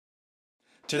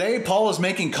Today, Paul is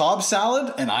making Cobb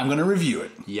salad, and I'm going to review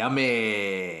it.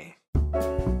 Yummy!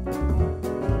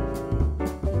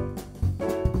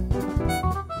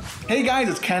 Hey guys,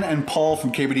 it's Ken and Paul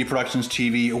from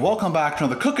KBDProductionsTV. Welcome back to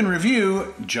another cook and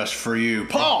review just for you.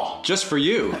 Paul! Just for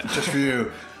you. Just for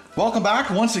you. Welcome back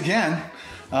once again.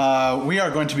 We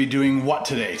are going to be doing what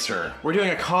today, sir? We're doing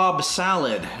a Cobb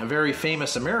salad, a very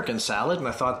famous American salad, and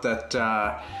I thought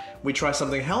that we'd try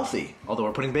something healthy, although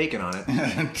we're putting bacon on it.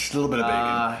 Just a little bit of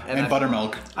bacon and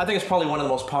buttermilk. I think it's probably one of the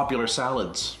most popular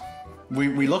salads.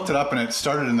 We looked it up and it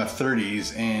started in the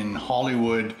 30s in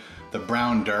Hollywood, the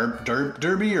Brown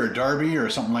Derby or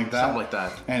something like that. Something like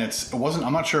that. And it wasn't,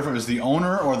 I'm not sure if it was the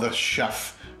owner or the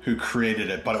chef who created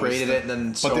it, but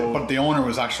the owner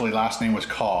was actually, last name was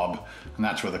Cobb, and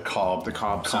that's where the Cobb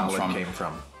salad came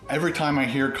from. Every time I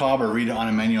hear Cobb or read it on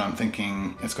a menu, I'm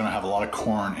thinking it's going to have a lot of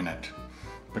corn in it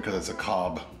because it's a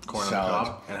Cobb salad. On the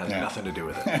Cobb, and it has nothing to do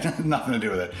with it. Nothing to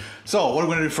do with it. So what are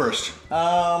we going to do first?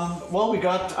 Well,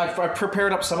 I've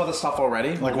prepared up some of the stuff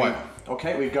already. Like what?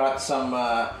 Okay, we've got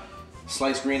some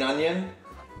sliced green onion,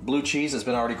 blue cheese that's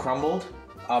been already crumbled,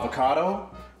 avocado,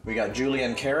 we got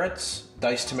julienne carrots,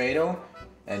 diced tomato,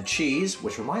 and cheese,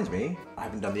 which reminds me, I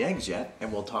haven't done the eggs yet, and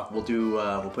we're going to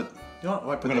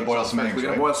boil some eggs. We're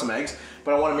going to boil some eggs,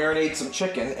 but I want to marinate some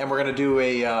chicken, and we're going to do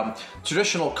a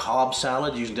traditional Cobb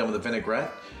salad, usually done with a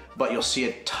vinaigrette, but you'll see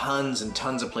it tons and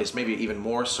tons of places, maybe even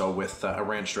more so with a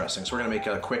ranch dressing. So we're going to make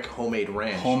a quick homemade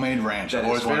ranch. Homemade ranch. That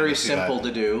is very simple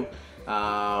to do.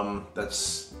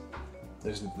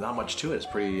 There's not much to it. It's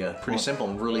pretty simple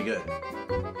and really good.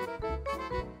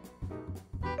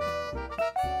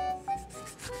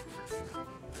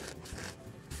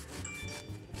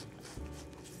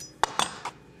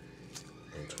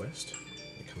 Twist,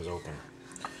 it comes open.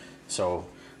 So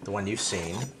the one you've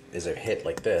seen is a hit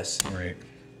like this. Right.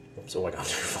 So I got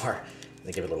too far.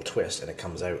 They give it a little twist and it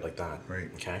comes out like that. Right.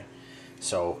 Okay.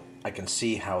 So I can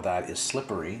see how that is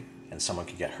slippery and someone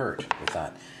could get hurt with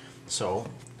that. So,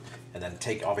 and then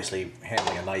obviously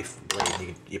handling a knife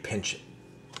blade, you pinch it,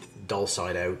 dull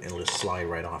side out, and it'll just slide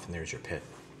right off, and there's your pit.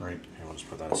 Right. And we'll just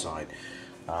put that aside.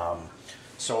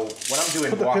 So what I'm doing,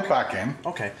 put the pit back in.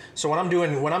 Okay. So when I'm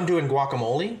doing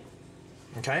guacamole,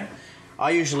 okay,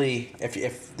 I usually,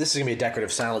 if this is gonna be a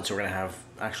decorative salad, so we're gonna have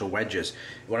actual wedges.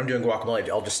 When I'm doing guacamole,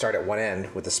 I'll just start at one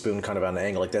end with the spoon kind of on an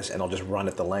angle like this, and I'll just run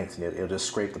at the length, and it'll just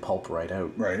scrape the pulp right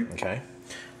out. Right. Okay.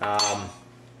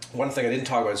 One thing I didn't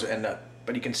talk about is,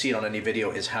 but you can see it on any video,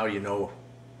 is how you know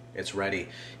it's ready.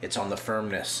 It's on the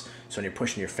firmness. So when you're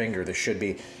pushing your finger, it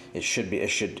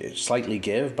should slightly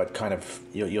give, but kind of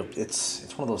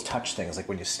it's one of those touch things, like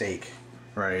when you steak.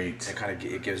 Right.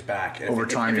 It gives back. Over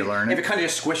time you learn it. If it kind of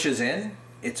just squishes in,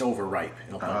 it's overripe.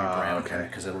 It'll probably be brown. Okay.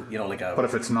 Because it'll But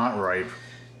if it's not ripe,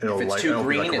 if it's too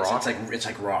green, it's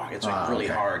like rock. It's like really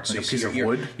hard. So like a piece of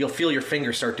wood. You'll feel your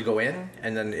finger start to go in,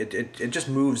 and then it just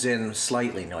moves in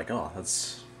slightly, and you're like, oh,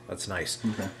 that's nice.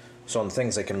 Okay. So on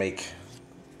things I can make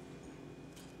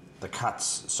the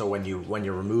cuts, so when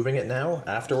you're removing it now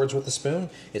afterwards with the spoon,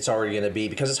 it's already going to be,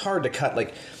 because it's hard to cut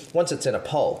like once it's in a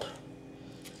pulp.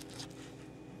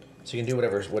 So you can do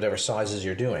whatever sizes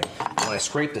you're doing. When I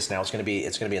scrape this now, it's going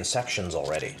to be in sections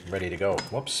already, ready to go.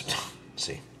 Whoops. Let's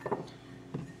see.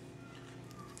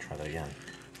 Try that again.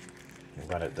 And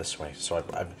run it this way. So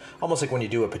I've almost like when you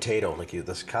do a potato, like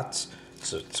this cuts.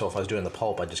 So if I was doing the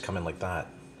pulp, I'd just come in like that.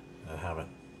 I have it.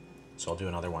 So I'll do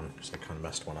another one because I kind of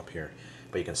messed one up here.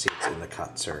 But you can see it's in the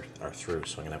cuts are through,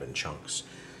 so I'm gonna have it in chunks.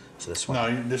 So this one.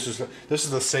 No, this is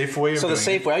the safe way of doing it. So the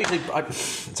safe way,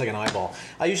 it's like an eyeball.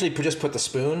 I usually just put the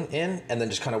spoon in and then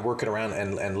just kind of work it around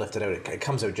and lift it out. It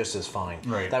comes out just as fine.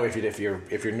 Right. That way, if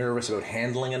you're nervous about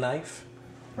handling a knife,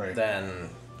 right,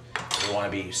 then you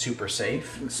want to be super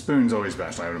safe. The spoon's always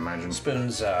best, I would imagine.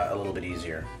 Spoon's a little bit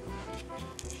easier.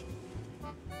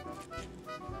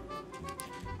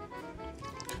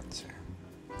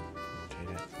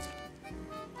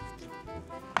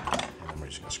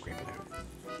 Just gonna scrape it out.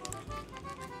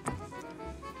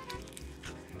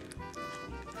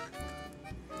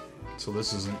 So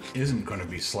this isn't going to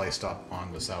be sliced up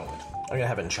on the salad. I'm gonna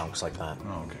have it in chunks like that.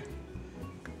 Oh, okay.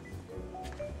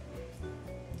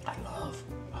 I love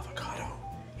avocado.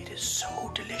 It is so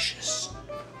delicious.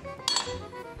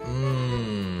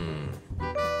 Mmm.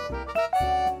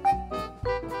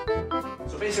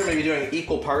 So basically, we're gonna be doing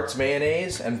equal parts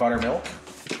mayonnaise and buttermilk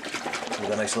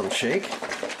with a nice little shake.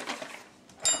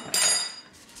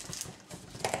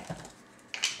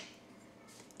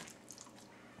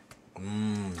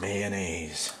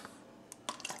 Mayonnaise.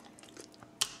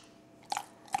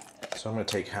 So I'm going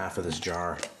to take half of this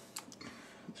jar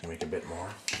to make a bit more.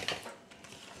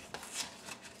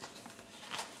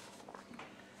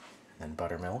 And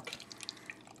buttermilk.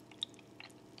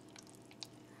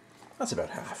 That's about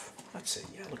half. That's it.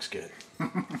 Yeah, it looks good.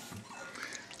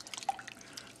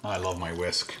 I love my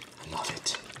whisk. I love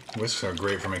it. Whisks are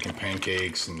great for making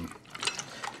pancakes and...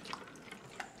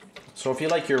 So if you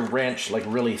like your ranch like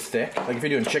really thick, like if you're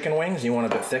doing chicken wings and you want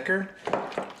it a bit thicker,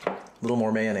 a little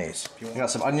more mayonnaise. You got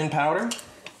some onion powder.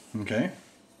 Okay.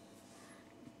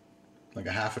 Like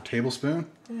a half a tablespoon?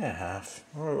 Yeah, half.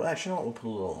 Or actually, no, we'll put a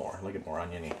little more. Make it more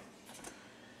oniony.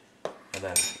 And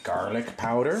then garlic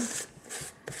powder,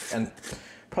 and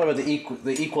probably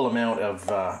the equal amount of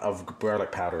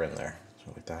garlic powder in there.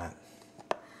 So like that.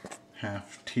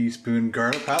 Half teaspoon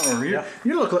garlic powder.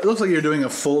 You look. It looks like you're doing a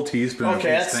full teaspoon. Okay,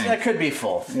 that could be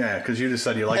full. Yeah, because you just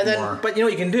said you like more. But you know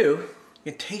what you can do?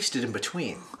 You can taste it in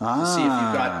between. See if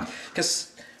you've got,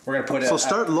 because we're gonna put. So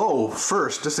start low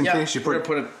first, just in case you put.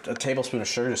 We're gonna put a tablespoon of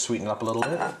sugar to sweeten it up a little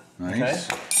bit. Nice.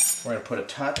 Okay. We're gonna put a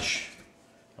touch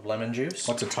of lemon juice.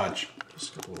 What's a touch?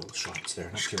 Just a couple little shots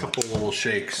there. Just a couple little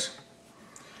shakes.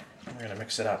 We're gonna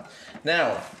mix it up.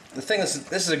 Now, the thing is,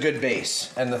 this is a good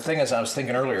base, and the thing is, I was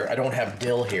thinking earlier, I don't have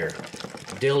dill here.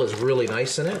 Dill is really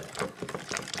nice in it.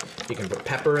 You can put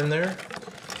pepper in there.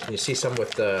 And you see some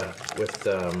with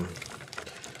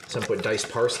some put diced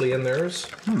parsley in theirs.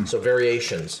 So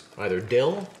variations, either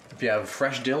dill. If you have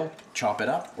fresh dill, chop it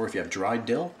up, or if you have dried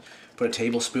dill, put a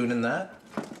tablespoon in that.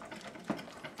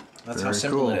 That's how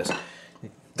simple it is.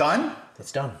 Done?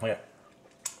 It's done. Yeah.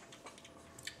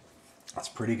 That's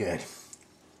pretty good.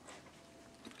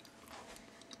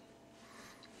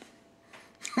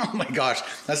 Oh my gosh,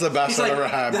 that's the best I've ever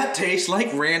had. That tastes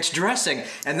like ranch dressing,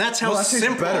 and that's how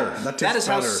simple. That is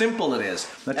how simple it is.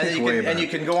 That tastes way better. And you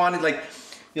can go on like.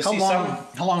 How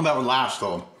long that would last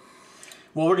though?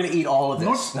 Well, we're gonna eat all of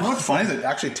this. You know what's funny? It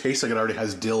actually tastes like it already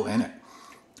has dill in it.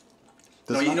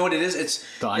 No, you know what it is? It's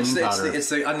the onion powder. It's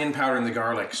the onion powder and the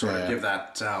garlic sort of give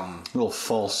that little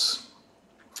false.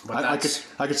 I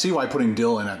could see why putting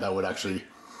dill in it that would actually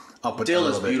up it. Dill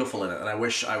is beautiful in it, and I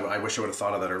wish I would have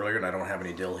thought of that earlier, and I don't have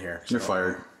any dill here. You're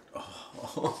fired.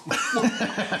 Oh. Why?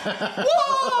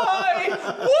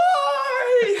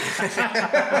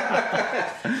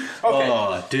 Okay.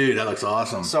 Oh, dude, that looks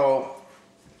awesome. So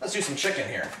let's do some chicken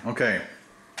here. Okay.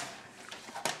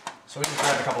 So we can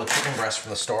grab a couple of chicken breasts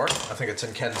from the store. I think it's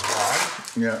in Ken's blog.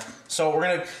 Yeah. So we're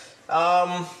gonna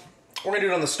do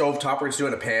it on the stove top. We're just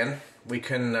doing a pan. We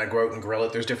can go out and grill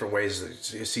it. There's different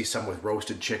ways. You see some with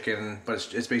roasted chicken, but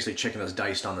it's basically chicken that's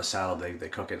diced on the salad. They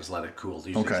cook it, just let it cool.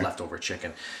 Usually it's leftover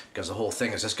chicken. Because the whole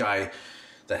thing is this guy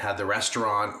that had the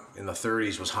restaurant in the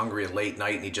 30s was hungry at late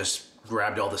night, and he just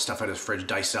grabbed all this stuff out of his fridge,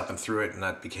 diced it up and threw it, and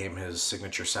that became his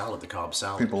signature salad, the Cobb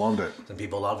salad. People loved it. And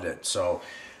people loved it. So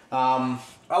I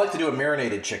like to do a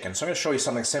marinated chicken. So I'm going to show you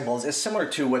something simple. It's similar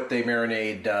to what they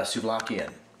marinate souvlaki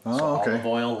in. Oh, so okay. Olive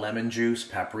oil, lemon juice,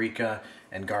 paprika,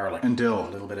 and garlic. And dill. A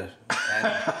little bit of...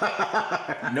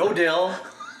 no dill.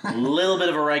 A little bit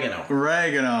of oregano.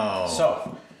 Oregano.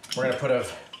 So, we're going to put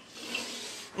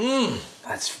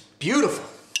that's beautiful. A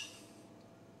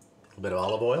little bit of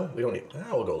olive oil. We don't need...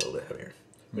 we'll go a little bit heavier.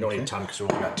 We don't need a ton because we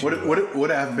only got two. Would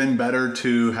it have been better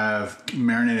to have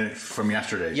marinated it from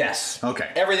yesterday? Yes. Okay.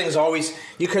 Everything's always...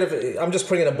 You could have... I'm just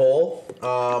putting it in a bowl.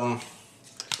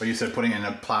 But you said putting it in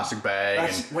a plastic bag.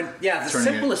 The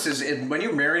simplest is when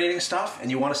you're marinating stuff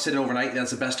and you want to sit it overnight. That's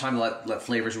the best time to let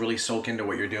flavors really soak into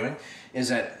what you're doing. Is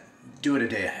that do it a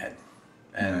day ahead.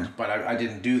 And but I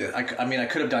didn't do that. I mean, I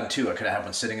could have done two. I could have had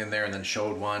one sitting in there and then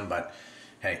showed one. But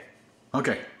hey.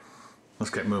 Okay. Let's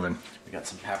get moving. We got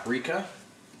some paprika.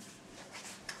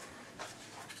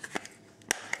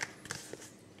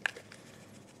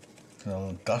 A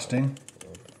little dusting.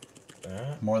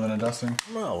 More than a dusting?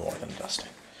 Well, more than a dusting.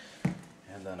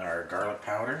 And then our garlic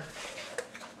powder.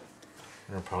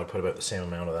 We'll probably put about the same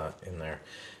amount of that in there.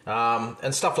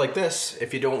 And stuff like this,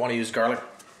 if you don't want to use garlic,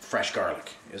 fresh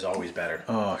garlic is always better.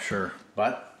 Oh, sure.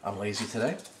 But I'm lazy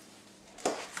today.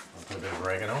 I'll put a bit of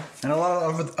oregano. And a lot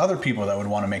of other people that would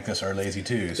want to make this are lazy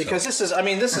too. Because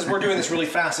we're doing this really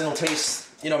fast and it'll taste,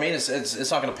 you know what I mean? It's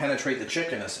not going to penetrate the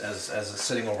chicken as it's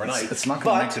sitting overnight. It's not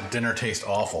going to make the dinner taste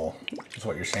awful, is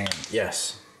what you're saying.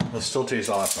 Yes. It'll still taste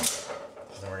awesome.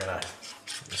 Then we're going to...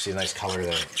 You see a nice color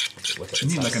there. Look at you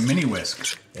need like a mini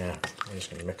whisk. Yeah, I'm just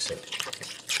going to mix it.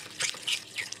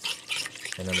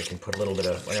 And then we can put a little bit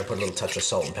of, we're going to put a little touch of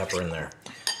salt and pepper in there.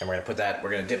 And we're going to put that, we're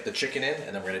going to dip the chicken in,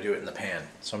 and then we're going to do it in the pan.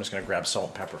 So I'm just going to grab salt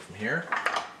and pepper from here.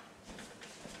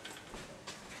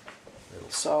 A little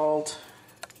salt,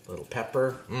 a little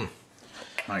pepper.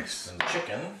 Nice. And the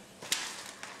chicken,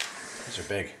 these are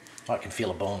big. Oh, I can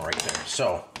feel a bone right there.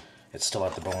 So, it's still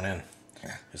at the bone in.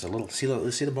 There's a little, see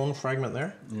the bone fragment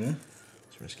there? Yeah.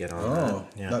 It's Just get on that.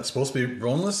 Yeah. That's supposed to be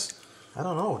boneless? I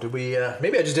don't know. Did we?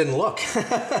 Maybe I just didn't look.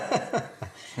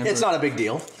 It's not a big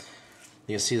deal.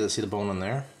 You can see the bone in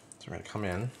there. So we're gonna come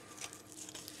in.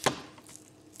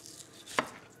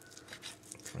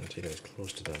 Trying to take it as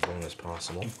close to the bone as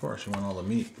possible. Of course, you want all the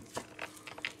meat.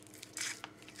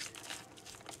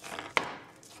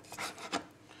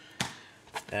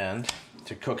 And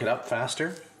to cook it up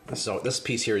faster, this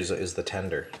piece here is the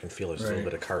tender. You can feel there's a little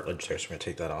bit of cartilage there, so we're gonna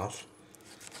take that off.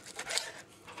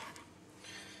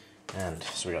 And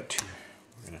so we got two.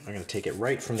 I'm gonna take it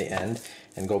right from the end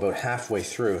and go about halfway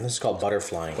through. This is called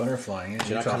butterflying. Butterflying, yeah. So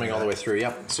you're not coming all the way through.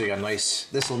 Yep. So you got a nice.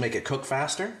 This will make it cook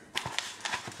faster.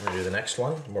 We're gonna do the next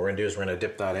one. What we're gonna do is we're gonna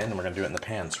dip that in and we're gonna do it in the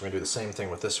pan. So we're gonna do the same thing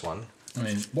with this one. I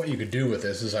mean, what you could do with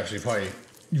this is actually probably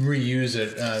reuse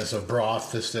it as a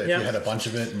broth, just if you had a bunch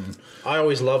of it. And I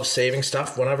always love saving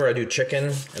stuff. Whenever I do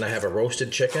chicken and I have a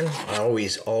roasted chicken, I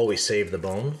always save the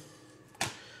bone.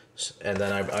 And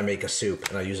then I make a soup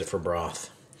and I use it for broth.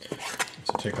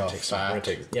 So take off fat.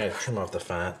 Trim off the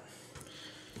fat.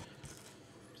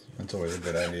 That's always a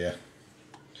good idea.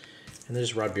 And then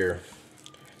just rub your,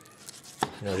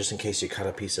 just in case you cut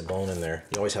a piece of bone in there.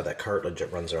 You always have that cartilage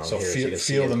that runs around here. So you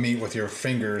feel the meat with your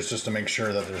fingers just to make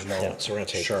sure that there's no so we're gonna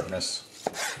take sharpness.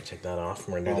 Take that off.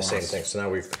 And we're gonna do the same thing. So now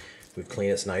we've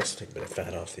cleaned it. It's nice. Take a bit of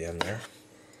fat off the end there.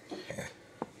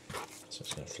 So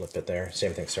just gonna flip it there.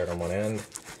 Same thing. Start on one end.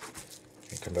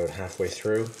 Come about halfway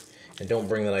through. And don't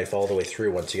bring the knife all the way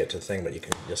through once you get to the thing, but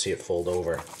you'll see it fold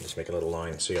over. Just make a little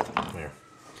line. So there.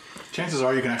 Chances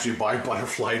are you can actually buy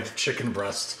butterflied chicken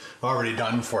breasts already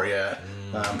done for you.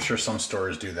 I'm sure some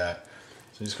stores do that.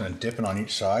 So you're just going to dip it on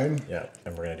each side. Yeah,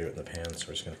 and we're going to do it in the pan. So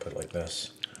we're just going to put it like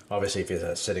this. Obviously, if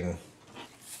it's sitting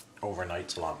overnight,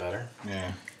 it's a lot better.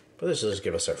 Yeah. But this will just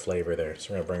give us our flavor there.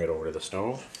 So we're going to bring it over to the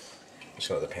stove.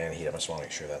 Just let the pan heat up. I just want to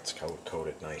make sure that's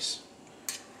coated nice.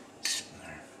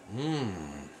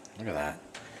 Look at that.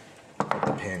 Let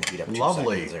the pan heat up 2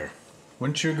 seconds there.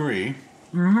 Wouldn't you agree?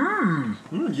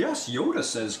 Yes, Yoda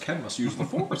says Ken must use the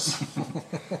Force.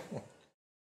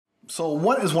 So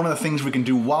what is one of the things we can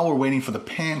do while we're waiting for the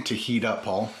pan to heat up,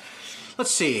 Paul?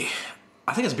 Let's see.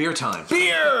 I think it's beer time.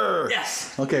 Beer!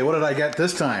 Yes! Okay, what did I get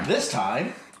this time? This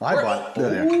time... I bought...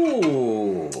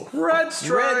 Ooh! Red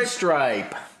Stripe! Red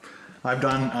Stripe! I've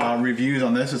done reviews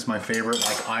on this. It's my favorite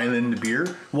island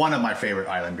beer. One of my favorite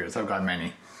island beers. I've got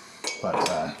many.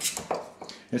 But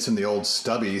it's in the old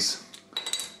Stubbies.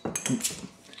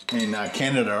 In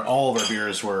Canada, all of our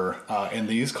beers were in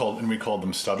these, and we called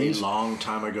them Stubbies. A long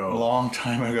time ago. A long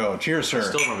time ago. Cheers, sir. I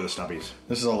still remember the Stubbies.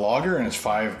 This is a lager, and it's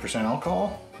 5%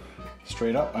 alcohol.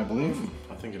 Straight up, I believe.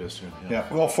 I think it is, too.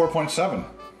 Yeah, well, 4.7.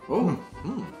 Ooh.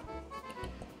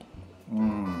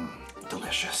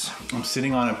 Delicious. I'm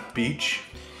sitting on a beach.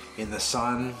 In the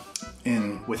sun.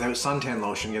 Without suntan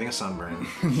lotion, getting a sunburn.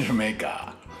 In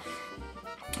Jamaica.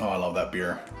 Oh, I love that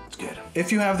beer. It's good.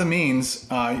 If you have the means,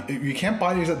 you can't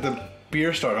buy these at the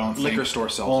beer store, I don't think. Liquor store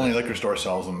sells Only them. liquor store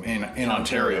sells them in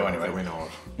Ontario anyway. That we know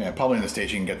of. Yeah, probably in the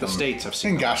States you can get them. The States have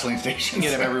seen in gasoline stations. You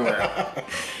can get them everywhere.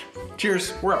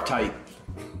 Cheers. We're uptight.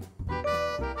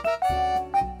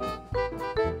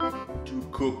 To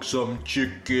cook some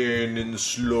chicken in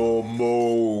slow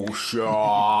motion.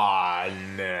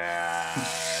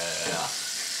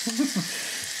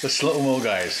 The slow-mo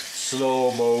guys.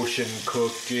 Slow motion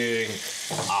cooking.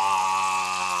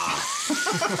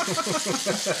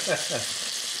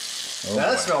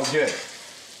 That smells good.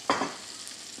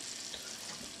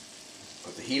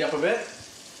 Put the heat up a bit.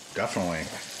 Definitely.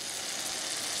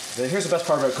 Then here's the best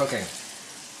part about cooking.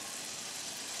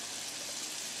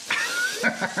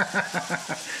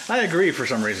 I agree for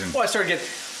some reason. Well,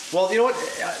 well, you know what?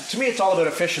 To me, it's all about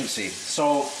efficiency.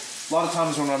 So a lot of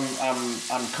times when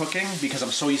I'm cooking, because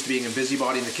I'm so used to being a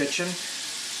busybody in the kitchen,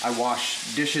 I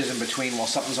wash dishes in between while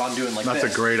something's on doing like That's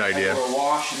this. a great idea. I'll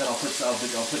wash, and then I'll put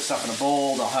stuff in a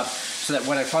bowl. So that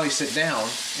when I finally sit down,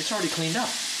 it's already cleaned up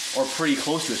or pretty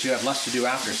close to it. So you have less to do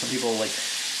after. Some people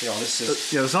this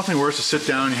is. Yeah, there's nothing worse to sit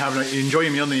down, you enjoy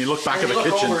your meal, and then you look back at the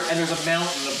kitchen. Over, and there's a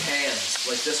mountain of pans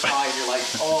like this high, and you're like,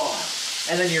 oh.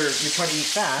 And then you're trying to eat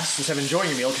fast instead of enjoying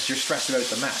your meal because you're stressed about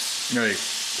the mess. Right.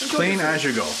 Clean as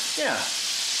you go. Yeah.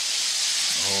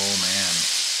 Oh man.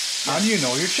 How do you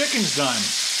know your chicken's done?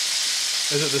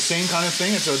 Is it the same kind of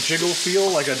thing? It's a jiggle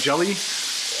feel like a jelly?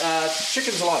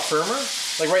 Chicken's a lot firmer.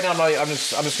 Like right now, I'm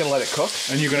just gonna let it cook.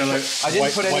 And you're gonna let I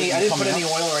didn't put any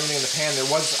oil or anything in the pan.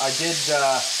 I did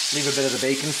leave a bit of the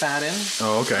bacon fat in.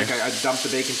 Oh, okay. Like I dumped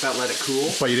the bacon fat, let it cool.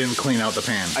 But you didn't clean out the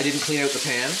pan. I didn't clean out the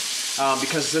pan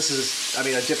because this is. I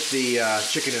dipped the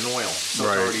chicken in oil, so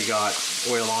it's already got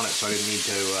oil on it, so I didn't need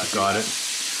to. Got it.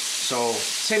 So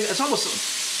same. It's almost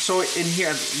So in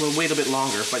here, we'll wait a bit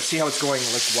longer, but see how it's going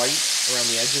like white around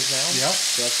the edges now? Yep.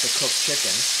 So that's the cooked chicken.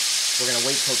 We're going to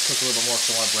wait till it's cooked a little bit more because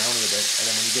I want to brown it a bit, and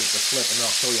then when you give it the flip, and then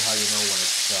I'll show you how you know when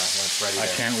it's ready. I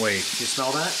can't wait. Do you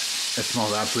smell that? It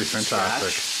smells absolutely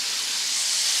fantastic.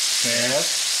 Yes.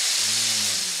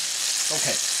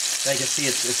 Okay. Now you can see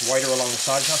it's whiter along the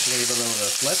sides now, so we're going to give it a little bit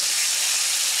of a flip.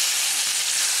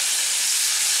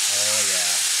 Oh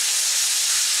yeah.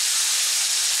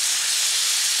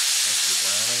 Nice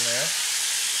browning there.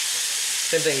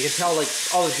 Same thing, you can tell like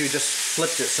all of you just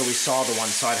flipped it so we saw the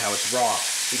one side how it's raw.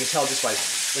 You can tell just by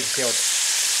like see how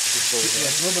it's just goes in.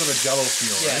 It's a little bit of a jello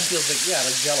feel, Yeah, right? it feels like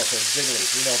like jello, so it's jiggly.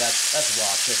 You know that's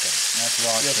raw chicken. That's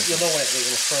raw chicken. You'll know when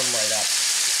it'll firm right up.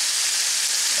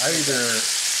 I either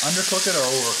undercook it or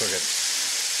overcook it.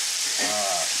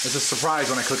 It's a surprise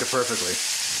when I cook it perfectly.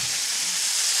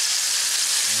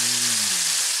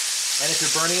 And if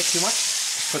you're burning it too much,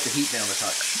 just put the heat down a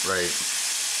touch. Right.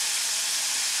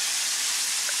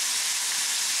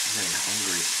 I'm getting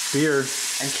hungry. Beer.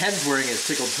 And Ken's wearing his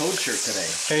tickled toad shirt today.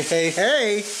 Hey, hey,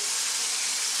 hey!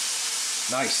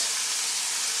 Nice.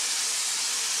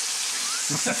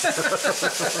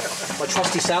 My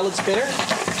trusty salad spinner.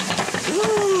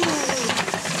 Woo!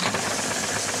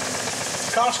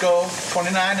 Costco,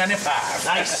 $29.95.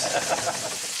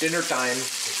 Nice. Dinner time.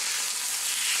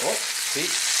 Oh, see?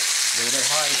 A little bit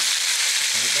high.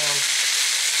 Turn it down.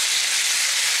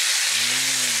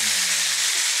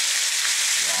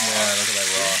 Yeah, look at that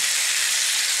raw.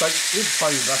 But it'd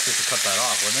probably be best just to cut that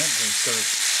off, wouldn't it? Because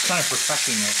it's kind of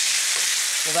protecting it.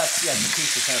 Well, that's, the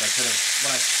piece is kind of, I could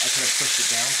have pushed it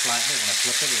down, flattened it, when I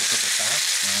flip it, it'll flip it back.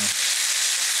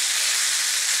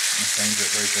 Danger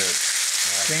right there.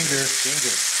 Danger.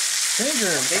 Danger. Danger.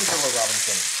 Danger, Will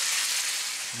Robinson.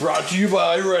 Brought to you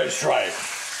by Red Stripe.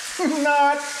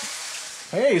 Not.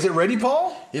 Hey, is it ready,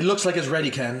 Paul? It looks like it's ready,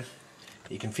 Ken.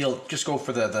 You can feel, just go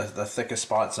for the thickest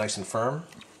spot, it's nice and firm.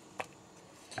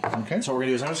 Okay. So what we're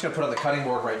gonna do is I'm just gonna put it on the cutting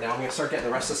board right now. I'm gonna start getting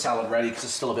the rest of the salad ready because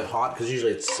it's still a bit hot. Because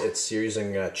usually it's you're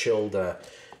using chilled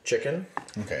chicken.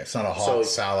 Okay, it's not a hot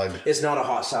salad. It's not a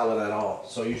hot salad at all.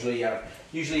 So usually you have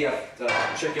the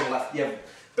chicken left.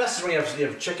 Best is when you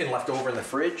have chicken left over in the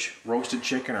fridge, roasted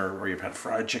chicken or you've had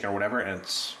fried chicken or whatever, and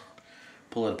it's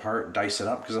pull it apart, dice it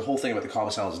up because the whole thing about the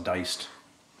Cobb salad is diced.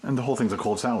 And the whole thing's a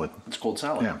cold salad. It's cold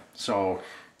salad. Yeah. So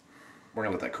we're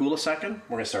gonna let that cool a second.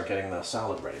 We're gonna start getting the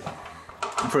salad ready.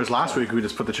 For his last week, we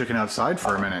just put the chicken outside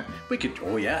for a minute. We could,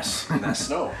 oh yes, in that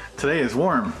snow. Today is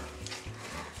warm.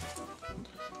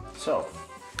 So,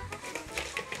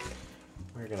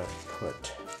 we're gonna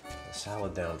put the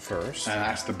salad down first. And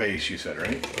that's the base, you said,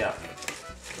 right? Yeah.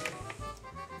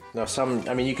 Now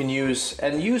you can use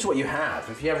what you have.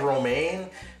 If you have romaine,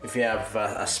 if you have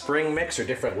a spring mix or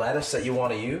different lettuce that you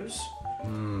want to use,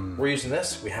 we're using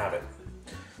this, we have it.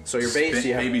 So your base,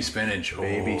 you have baby spinach.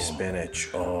 Baby spinach,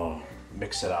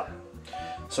 mix it up.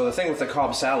 So the thing with the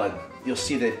Cobb salad, you'll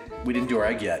see that we didn't do our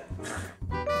egg yet.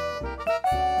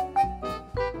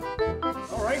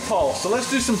 All right, Paul, so let's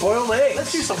do some boiled eggs.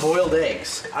 Let's do some boiled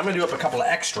eggs. I'm gonna do up a couple of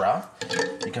extra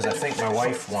because I think my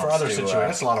wife wants for other to. situations.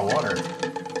 That's a lot of water.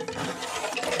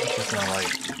 It's just gonna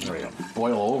there we go.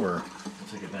 boil over.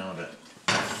 Take it down a bit.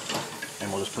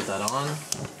 And we'll just put that on,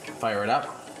 fire it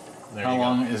up. There How you go.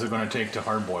 long is it going to take to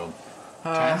hard boil?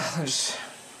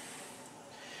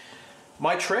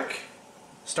 My trick,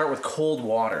 start with cold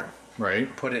water.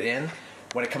 Right. Put it in.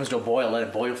 When it comes to a boil, let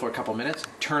it boil for a couple minutes.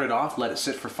 Turn it off, let it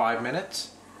sit for 5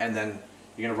 minutes, and then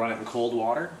you're going to run it in cold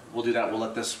water. We'll do that.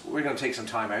 We're going to take some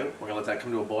time out. We're going to let that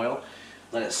come to a boil.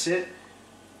 Let it sit,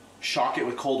 shock it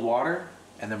with cold water,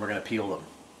 and then we're going to peel them.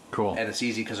 Cool. And it's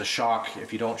easy because a shock,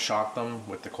 if you don't shock them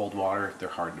with the cold water, they're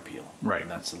hard to peel. Right.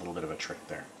 And that's a little bit of a trick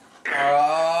there.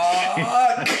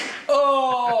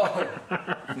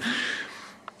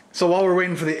 So while we're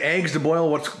waiting for the eggs to boil,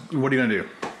 what are you going to do?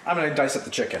 I'm going to dice up the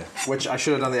chicken, which I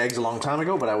should have done the eggs a long time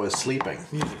ago, but I was sleeping.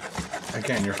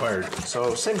 Again, you're fired.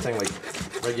 So same thing, like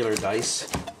regular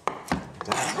dice.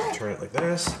 Turn it like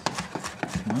this.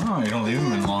 No, you don't leave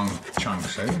them in long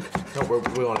chunks, eh? No,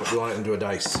 we want it into a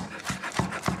dice.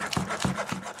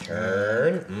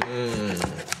 Turn.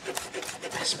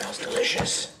 That smells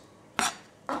delicious.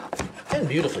 And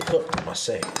beautifully cooked, I must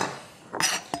say.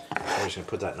 We're just gonna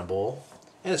put that in a bowl.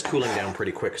 And it's cooling down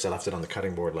pretty quick because I left it on the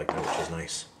cutting board like that, which is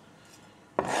nice.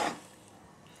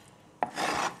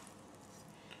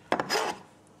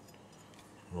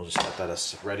 We'll just set that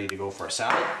as ready to go for a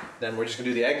salad. Then we're just gonna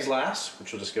do the eggs last,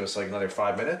 which will just give us like another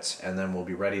 5 minutes, and then we'll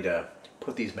be ready to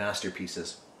put these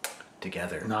masterpieces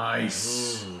together.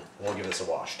 Nice. We'll give this a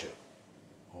wash too.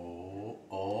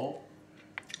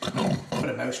 Put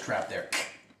a mouse trap there.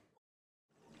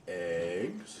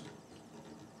 Eggs.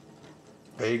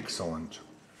 Excellent.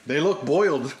 They look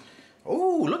boiled.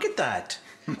 Oh, look at that.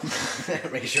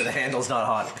 Making sure the handle's not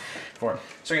hot. So what I'm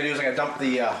gonna do is I'm gonna dump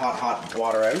the hot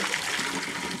water out.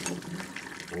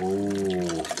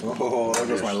 Oh, there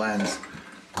goes my lens.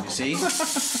 You see? I'm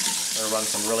gonna run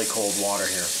some really cold water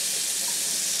here.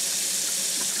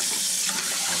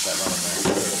 How's that running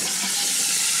there?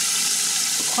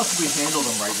 Plus we handle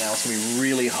them right now, it's gonna be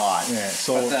really hot. Yeah.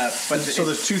 So, so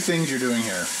there's two things you're doing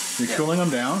here. You're cooling them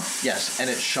down. Yes, and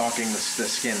it's shocking the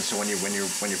skin. So when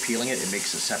you're peeling it, it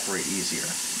makes it separate easier.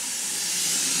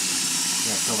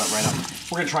 Yeah, fill that right up.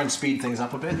 We're gonna try and speed things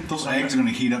up a bit. Those eggs are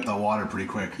gonna heat up the water pretty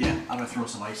quick. Yeah, I'm gonna throw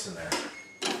some ice in there.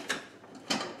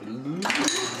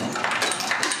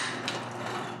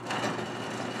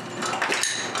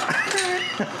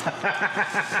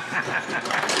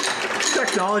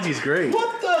 Technology's great.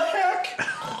 What the heck?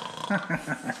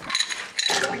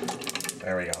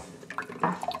 There we go.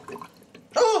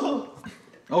 Oh!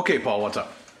 Okay, Paul, what's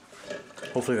up?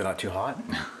 Hopefully they're not too hot.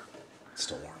 It's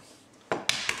still warm.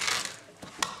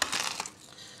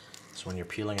 So when you're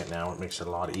peeling it now, it makes it a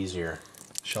lot easier.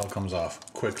 Shell comes off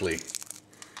quickly.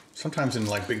 Sometimes in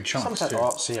like big chunks. Sometimes, too.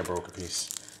 oh, see, I broke a piece.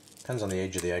 Depends on the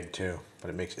age of the egg too, but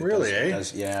it makes it really,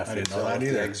 does, yeah. If I didn't know that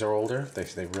either. The eggs are older,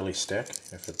 they really stick.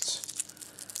 If it's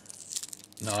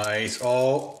nice.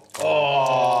 Oh.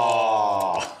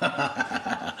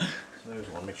 There's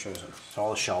one. Make sure there's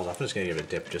all the shells. I'm just gonna give it a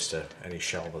dip just to any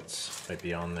shell that's might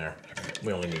be on there.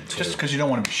 We only need 2. Just because you don't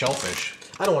want to be shellfish.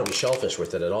 I don't want to be shellfish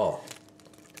with it at all.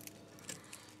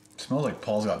 It smells like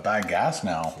Paul's got bad gas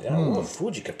now. Yeah, oh,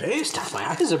 Fuji Capesta. My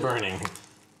eyes are burning.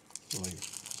 Like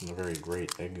a very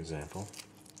great egg example.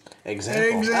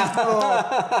 Example.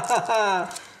 I'm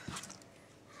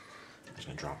just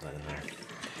gonna drop that in there.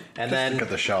 And just then to get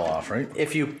the shell off, right?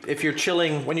 If you're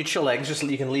chilling, when you chill eggs, just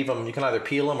you can leave them. You can either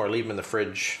peel them or leave them in the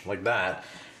fridge like that.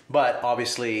 But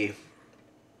obviously,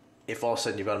 if all of a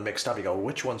sudden you've got them mixed up, you go,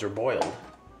 which ones are boiled?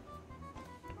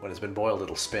 When it's been boiled,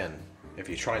 it'll spin. If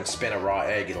you try and spin a raw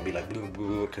egg, it'll be like blue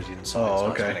blue because you didn't it's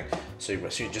not spinning. So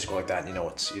you just go like that, and you know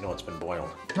it's been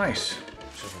boiled. Nice.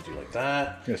 So I'm gonna do like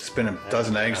that. You gotta spin a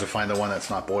dozen eggs to find the one that's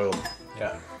not boiled.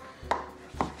 Yeah.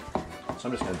 So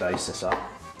I'm just gonna dice this up.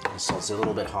 So it's a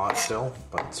little bit hot still,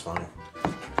 but it's fine.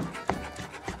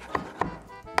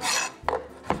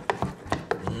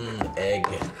 Egg.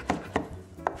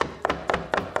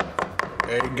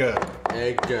 Egg.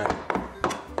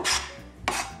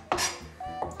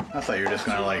 I thought you were just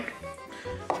gonna like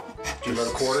do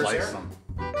little quarters slice there. them.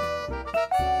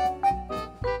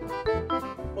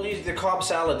 Well, the Cobb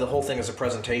salad, the whole thing is a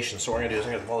presentation. So what I'm gonna do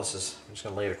is I'm just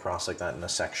gonna lay it across like that in a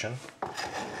section.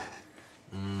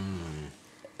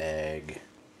 Egg.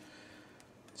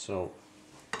 So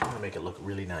I'm gonna make it look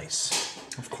really nice.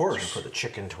 Of course. So put the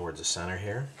chicken towards the center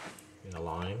here in a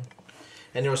line.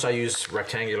 And notice I use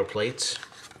rectangular plates.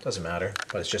 Doesn't matter,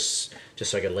 but it's just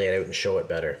so I can lay it out and show it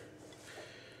better.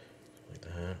 Like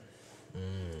that.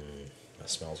 That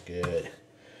smells good.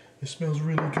 It smells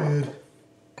really good.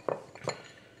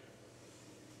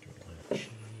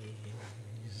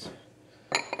 Cheese.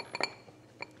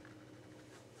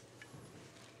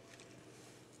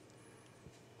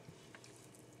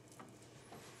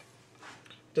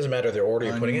 Doesn't matter the order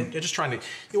you're putting it. You're just trying to.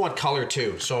 You want color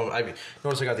too. So I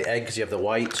notice I got the egg because you have the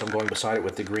white. So I'm going beside it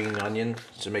with the green onion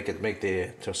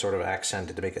to sort of accent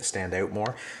it to make it stand out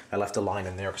more. I left a line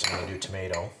in there because I'm going to do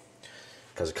tomato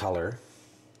because of color.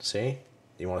 See,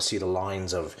 you want to see the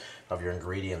lines of your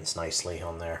ingredients nicely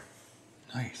on there.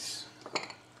 Nice.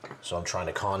 So I'm trying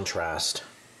to contrast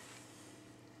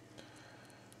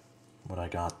what I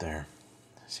got there.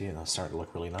 See, it's starting to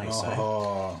look really nice.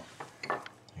 Oh. I'm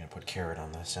going to put carrot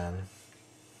on this end.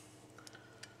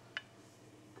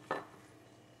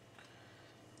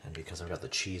 And because I've got the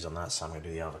cheese on that side, I'm going to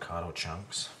do the avocado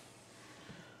chunks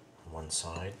on one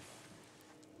side.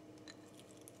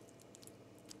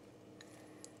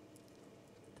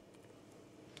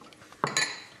 Let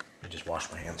me just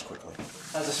wash my hands quickly.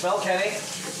 How's it smell, Kenny?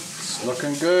 It's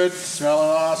looking good. Smelling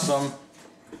awesome.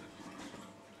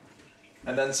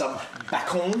 And then some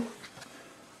bacon.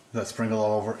 Does that sprinkle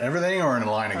all over everything or in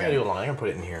a line I'm again? going to do a line. I'm going to put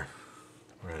it in here.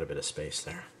 We're at a bit of space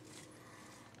there.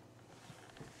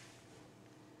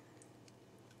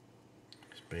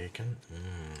 There's bacon.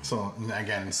 So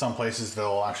again, in some places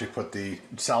they'll actually put the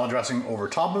salad dressing over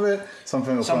top of it. Some put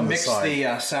on the side. Mix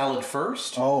the salad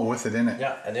first. Oh, with it in it.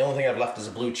 Yeah, and the only thing I've left is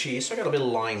a blue cheese. So I got a bit of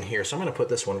line here. So I'm going to put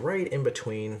this one right in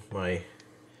between my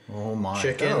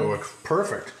chicken. That looks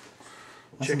perfect.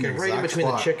 That's Chicken right in between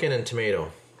the chicken and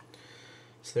tomato.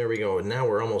 So there we go. And now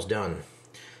we're almost done.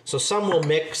 So some will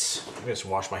mix. I'm going to just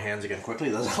wash my hands again quickly.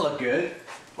 Does that look good?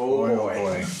 Oh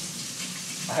boy.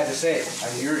 to say it.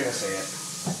 I knew you were going to say it.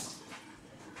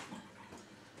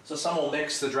 So some will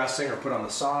mix the dressing or put on the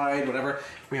side, whatever.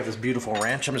 We have this beautiful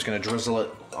ranch. I'm just going to drizzle it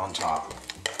on top.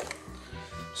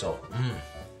 So,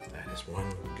 that is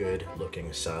one good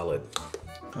looking salad.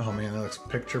 Oh man, that looks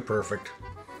picture perfect.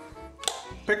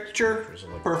 Picture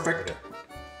perfect.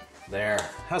 There.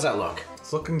 How's that look?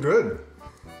 It's looking good.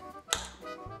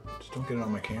 Just don't get it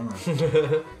on my camera.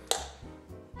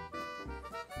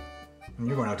 And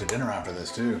you're going out to dinner after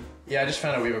this too. Yeah, I just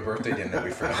found out we have a birthday dinner that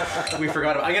we forgot. We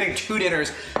forgot about. I'm getting 2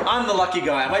 dinners. I'm the lucky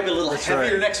guy. I might be a little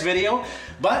heavier next video,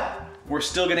 but we're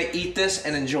still gonna eat this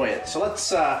and enjoy it. So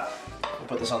let's we'll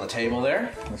put this on the table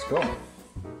there. Let's go.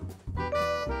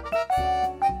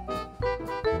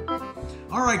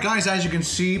 All right, guys, as you can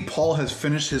see, Paul has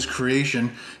finished his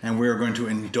creation and we're going to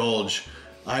indulge.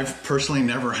 I've personally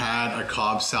never had a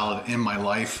Cobb salad in my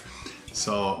life,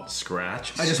 so...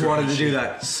 Scratch. I just wanted to do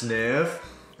that. Sniff.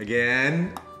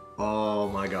 Again. Oh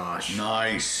my gosh.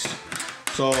 Nice.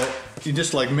 So you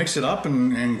just like mix it up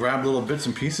and grab little bits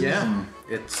and pieces? Yeah. And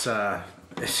It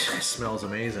smells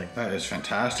amazing. that is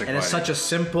fantastic. And it's such a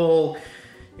simple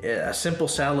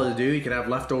salad to do. You can have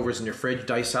leftovers in your fridge,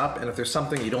 dice up, and if there's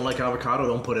something you don't like avocado,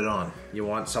 don't put it on. You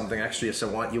want something extra,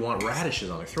 you want radishes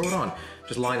on it, throw it on.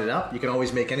 Just line it up. You can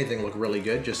always make anything look really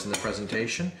good just in the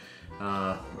presentation.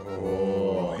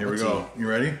 Here we go. You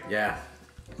ready? Yeah.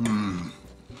 I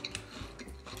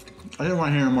didn't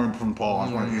want to hear more from Paul. I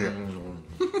just want to eat it.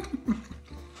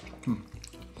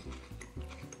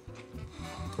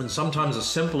 And sometimes the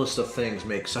simplest of things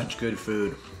make such good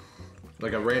food.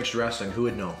 Like a ranch dressing, who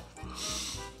would know?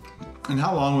 And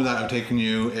how long would that have taken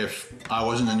you if I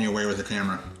wasn't in your way with the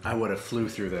camera? I would have flew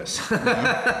through this.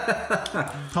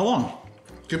 How long?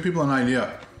 Give people an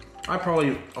idea. I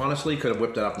probably, honestly, could have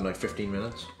whipped it up in like 15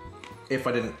 minutes. If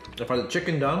I had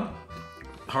chicken done,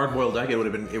 hard-boiled egg, it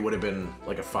would have been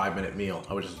like a 5-minute meal.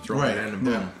 I would just throw it in and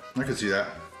boom. Yeah, I could see that.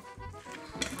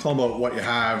 It's all about what you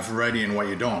have ready and what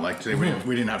you don't. Like today,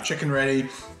 we didn't have chicken ready,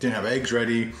 didn't have eggs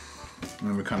ready,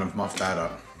 and we kind of muffed that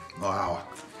up. Wow.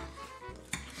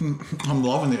 I'm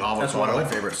loving the avocado. That's one of my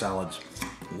favorite salads.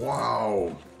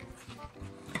 Wow.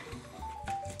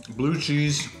 Blue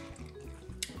cheese,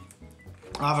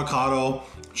 avocado,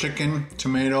 chicken,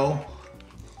 tomato.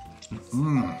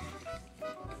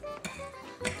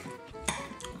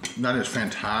 That is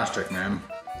fantastic, man.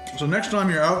 So next time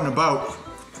you're out and about,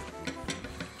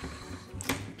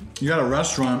 you got a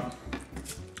restaurant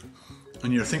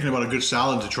and you're thinking about a good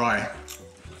salad to try,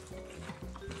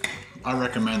 I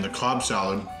recommend the Cobb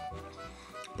salad.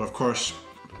 But of course,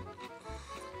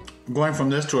 going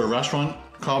from this to a restaurant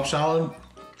Cobb salad,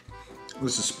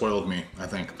 this has spoiled me, I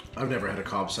think. I've never had a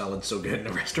Cobb salad so good in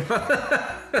a restaurant.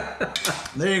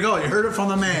 There you go, you heard it from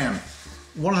the man.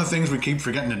 One of the things we keep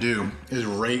forgetting to do is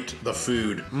rate the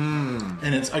food.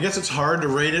 And I guess it's hard to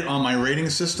rate it on my rating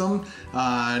system,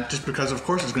 just because of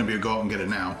course it's gonna be a go out and get it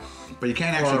now. But you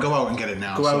can't actually go out and get it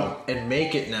now. Go out and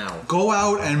make it now. Go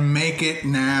out and make it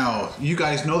now. You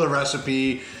guys know the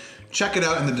recipe. Check it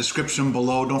out in the description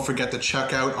below. Don't forget to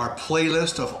check out our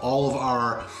playlist of all of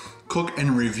our cook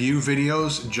and review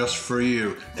videos just for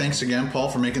you. Thanks again, Paul,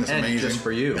 for making this amazing. Just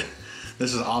for you.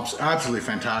 This is absolutely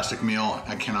fantastic meal.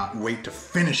 I cannot wait to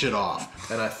finish it off.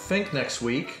 And I think next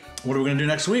week... What are we going to do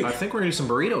next week? I think we're going to do some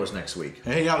burritos next week.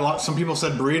 Hey, yeah, some people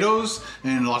said burritos,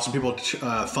 and lots of people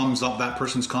thumbs up that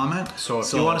person's comment. So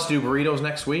if you want us to do burritos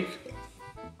next week,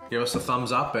 give us a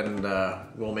thumbs up, and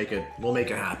we'll make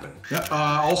it happen. Yeah.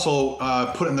 Also,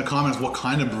 put in the comments what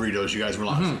kind of burritos you guys would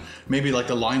like. Maybe like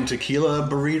the lime tequila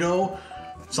burrito,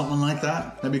 something like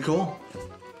that. That'd be cool.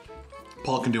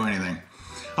 Paul can do anything.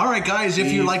 All right, guys,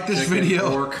 if you like this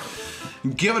video,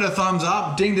 give it a thumbs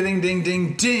up, ding, ding, ding,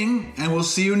 ding, ding, and we'll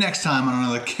see you next time on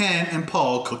another Ken and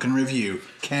Paul Cook and Review.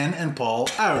 Ken and Paul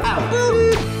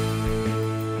out.